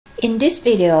In this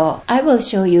video, I will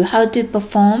show you how to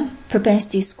perform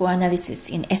propensity score analysis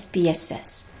in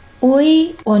SPSS.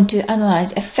 We want to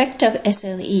analyze effect of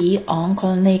SLE on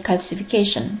colony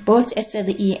calcification. Both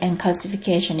SLE and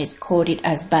calcification is coded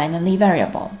as binary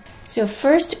variable. So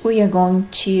first, we are going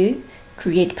to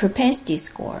create propensity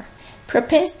score.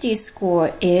 Propensity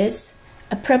score is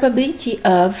a probability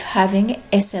of having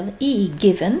SLE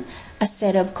given a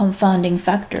set of confounding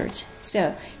factors.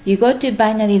 So you go to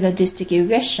binary logistic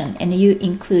regression and you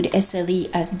include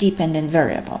SLE as dependent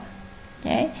variable.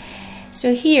 Okay?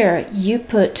 So here you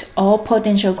put all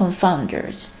potential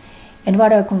confounders. And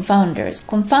what are confounders?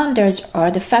 Confounders are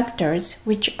the factors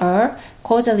which are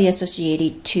causally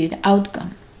associated to the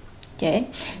outcome.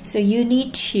 Okay? So you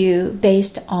need to,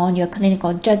 based on your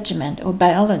clinical judgment or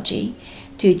biology,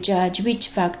 to judge which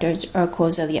factors are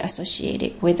causally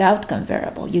associated with outcome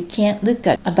variable. You can't look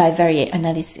at a bivariate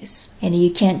analysis, and you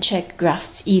can't check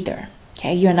graphs either.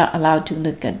 Okay, you're not allowed to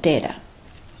look at data.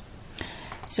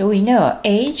 So we know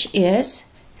age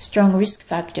is strong risk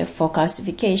factor for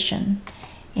calcification,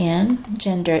 and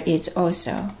gender is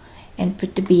also. And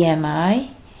put the BMI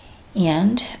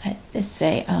and let's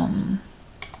say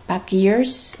back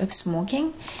years of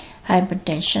smoking,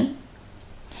 hypertension,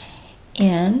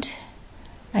 and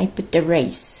I put the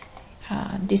race.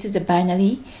 This is a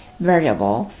binary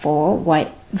variable for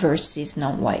white versus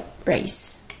non-white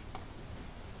race.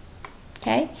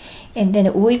 Okay, and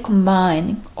then we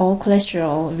combine all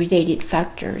cholesterol-related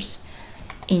factors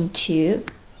into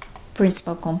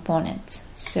principal components.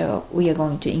 So we are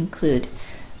going to include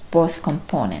both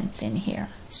components in here.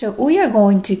 So we are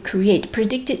going to create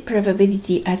predicted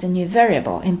probability as a new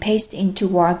variable and paste into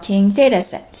working data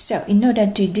set. So in order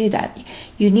to do that,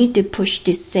 you need to push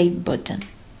this save button.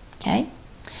 Okay?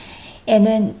 And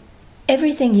then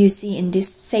everything you see in this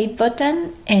save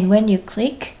button, and when you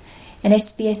click, an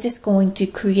SPSS is going to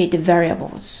create the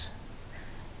variables.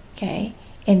 Okay?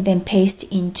 And then paste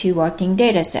into working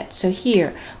data set. So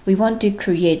here we want to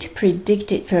create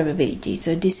predicted probability.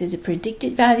 So this is a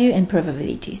predicted value and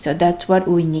probability. So that's what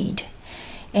we need.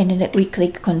 And then we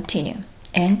click continue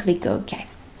and click OK.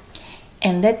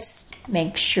 And let's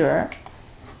make sure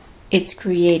it's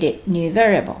created new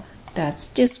variable. That's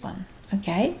this one.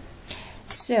 Okay.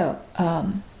 So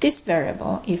this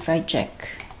variable, if I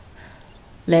check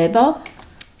label,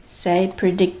 say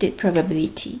predicted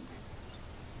probability.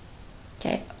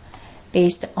 Okay,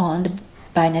 based on the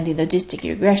binary logistic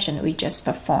regression we just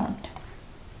performed.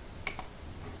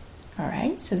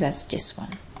 Alright, so that's this one.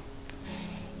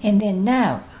 And then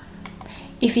now,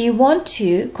 if you want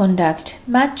to conduct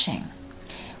matching,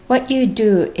 what you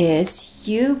do is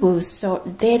you will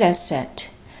sort data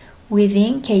set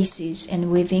within cases and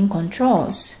within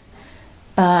controls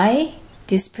by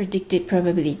this predicted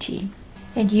probability.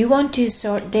 And you want to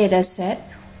sort data set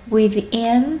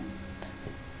within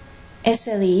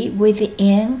SLE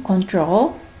within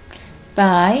controls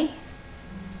by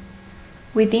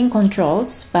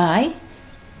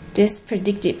this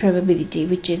predicted probability,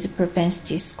 which is a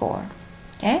propensity score.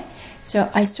 Okay,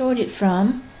 so I sorted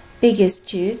from biggest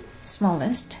to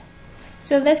smallest.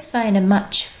 So let's find a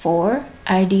match for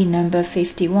ID number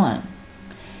 51,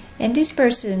 and this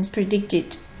person's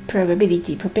predicted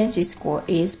probability propensity score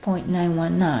is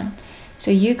 0.919.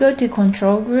 So you go to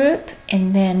control group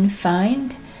and then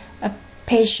find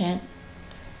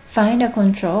a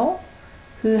control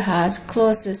who has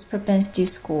closest propensity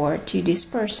score to this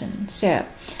person. So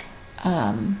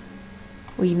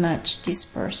we match this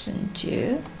person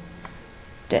to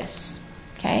this.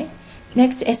 Okay.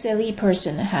 Next SLE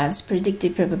person has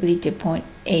predicted probability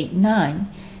 0.89.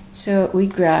 So we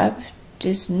grab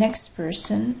this next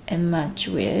person and match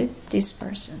with this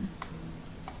person.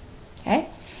 Okay.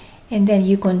 And then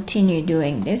you continue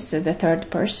doing this. So the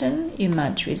third person, you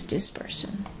match with this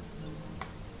person.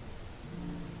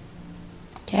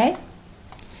 Okay?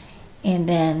 And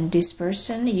then this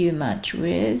person, you match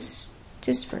with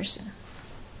this person.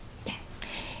 Okay.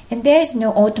 And there is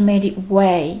no automated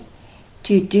way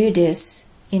to do this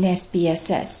in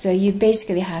SPSS. So you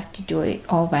basically have to do it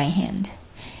all by hand.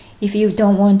 If you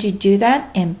don't want to do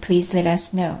that, and please let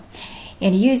us know.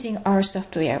 And using our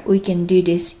software, we can do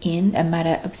this in a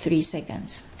matter of 3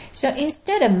 seconds. So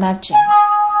instead of matching,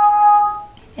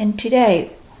 and today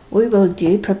we will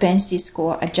do propensity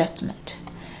score adjustment.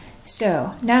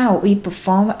 So now we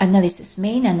perform analysis,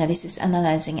 main analysis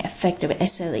analyzing effect of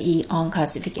SLE on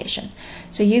calcification.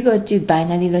 So you go to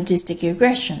binary logistic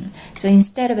regression. So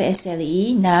instead of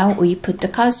SLE, now we put the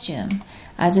calcium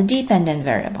as a dependent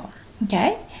variable.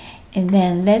 Okay? And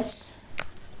then let's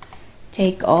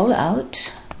take all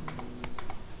out.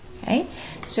 Okay,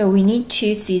 So we need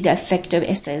to see the effect of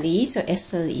SLE. So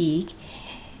SLE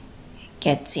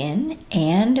gets in,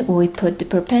 and we put the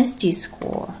propensity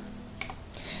score.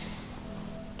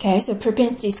 Okay, so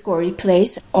propensity score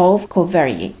replace all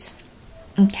covariates.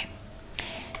 Okay,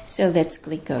 so let's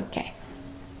click OK.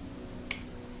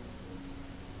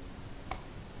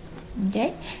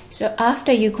 Okay, so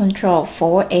after you control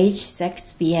for age,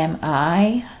 sex,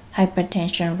 BMI,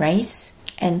 hypertension rates,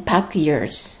 and pack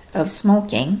years of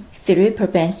smoking through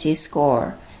propensity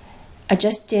score,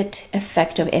 adjusted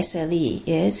effect of SLE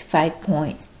is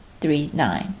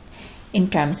 5.39 in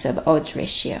terms of odds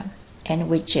ratio, and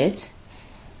which is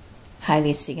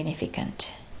highly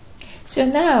significant. So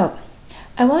now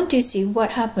I want to see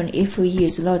what happens if we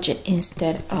use logit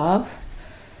instead of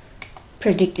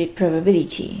predicted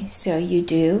probability. So you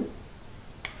do,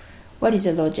 what is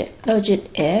a logit? Logit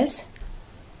is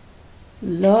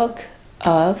log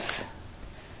of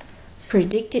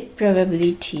predicted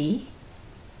probability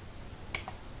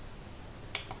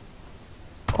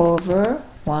over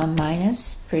 1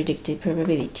 minus predicted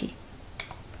probability.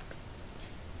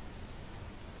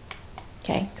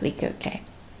 Okay, click OK.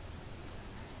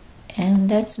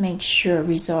 And let's make sure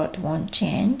result won't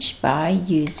change by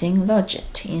using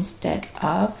logit instead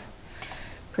of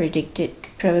predicted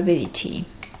probability.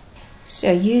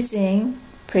 So using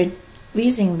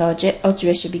logit, odds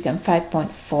ratio become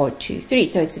 5.423,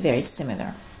 so it's very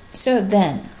similar. So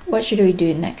then, what should we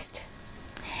do next?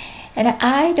 And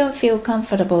I don't feel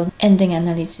comfortable ending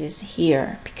analysis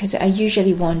here because I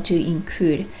usually want to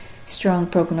include strong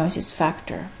prognosis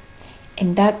factor,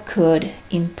 and that could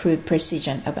improve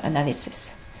precision of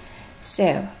analysis.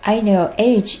 So I know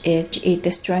age is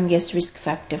the strongest risk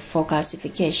factor for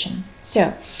classification.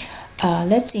 So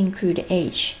let's include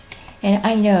age. And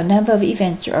I know number of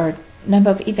events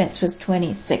was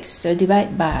 26, so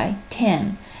divide by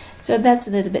 10. So that's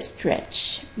a little bit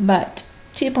stretch, but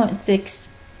 2.6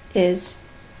 is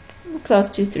close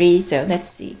to 3, so let's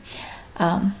see.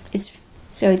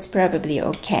 It's probably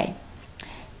okay.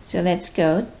 So let's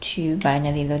go to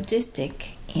binary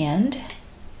logistic and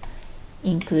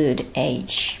include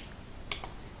age.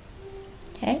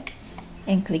 Okay,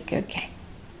 and click OK.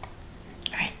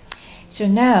 Alright. So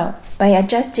now by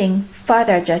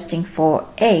further adjusting for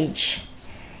age,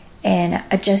 and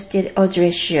adjusted odds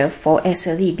ratio for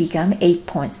SLE become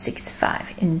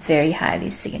 8.65 and very highly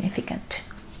significant.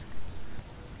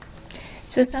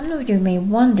 So some of you may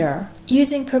wonder,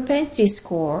 using propensity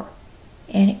score,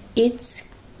 and it's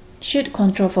should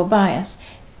control for bias,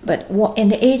 and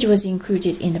the age was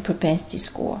included in the propensity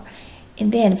score,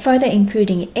 and then further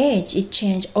including age, it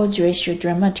changed odds ratio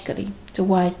dramatically. So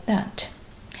why is that?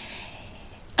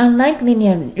 Unlike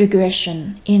linear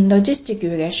regression, in logistic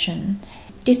regression,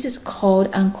 this is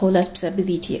called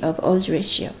uncollapsibility of odds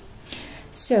ratio.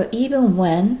 So even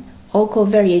when all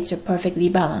covariates are perfectly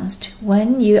balanced,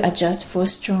 when you adjust for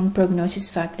strong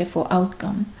prognosis factor for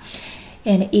outcome,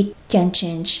 and it can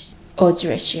change odds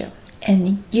ratio,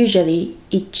 and usually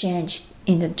it changed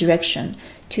in the direction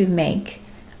to make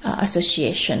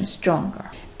association stronger.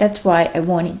 That's why I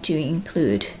wanted to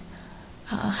include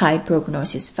high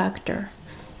prognosis factor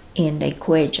in the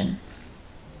equation,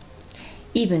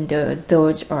 even though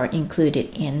those are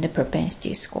included in the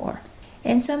propensity score.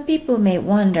 And some people may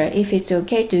wonder if it's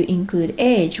okay to include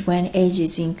age when age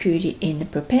is included in the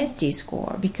propensity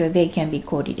score because they can be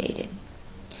correlated.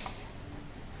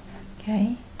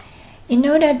 Okay. In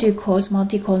order to cause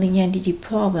multicollinearity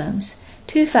problems,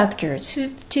 two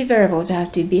variables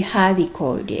have to be highly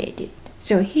correlated.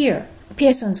 So here,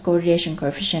 Pearson's correlation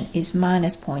coefficient is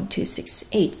minus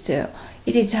 0.268, so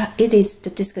it is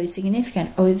statistically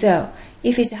significant, although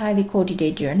if it's highly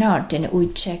correlated or not, then we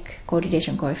check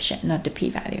correlation coefficient, not the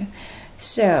p-value.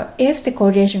 So if the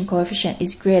correlation coefficient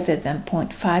is greater than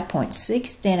 0.5,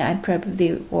 0.6, then I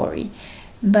probably worry.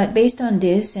 But based on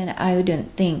this, and I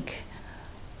wouldn't think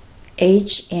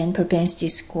age and propensity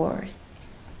score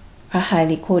are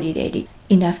highly correlated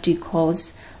enough to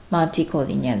cause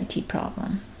multicollinearity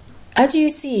problem. As you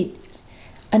see,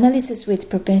 analysis with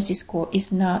propensity score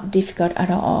is not difficult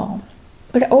at all.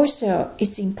 But also,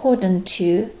 it's important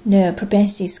to know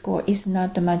propensity score is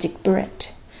not the magic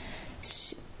bullet.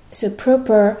 So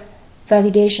proper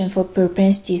validation for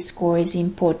propensity score is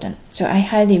important. So I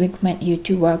highly recommend you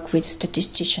to work with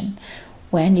statistician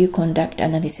when you conduct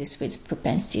analysis with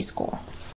propensity score.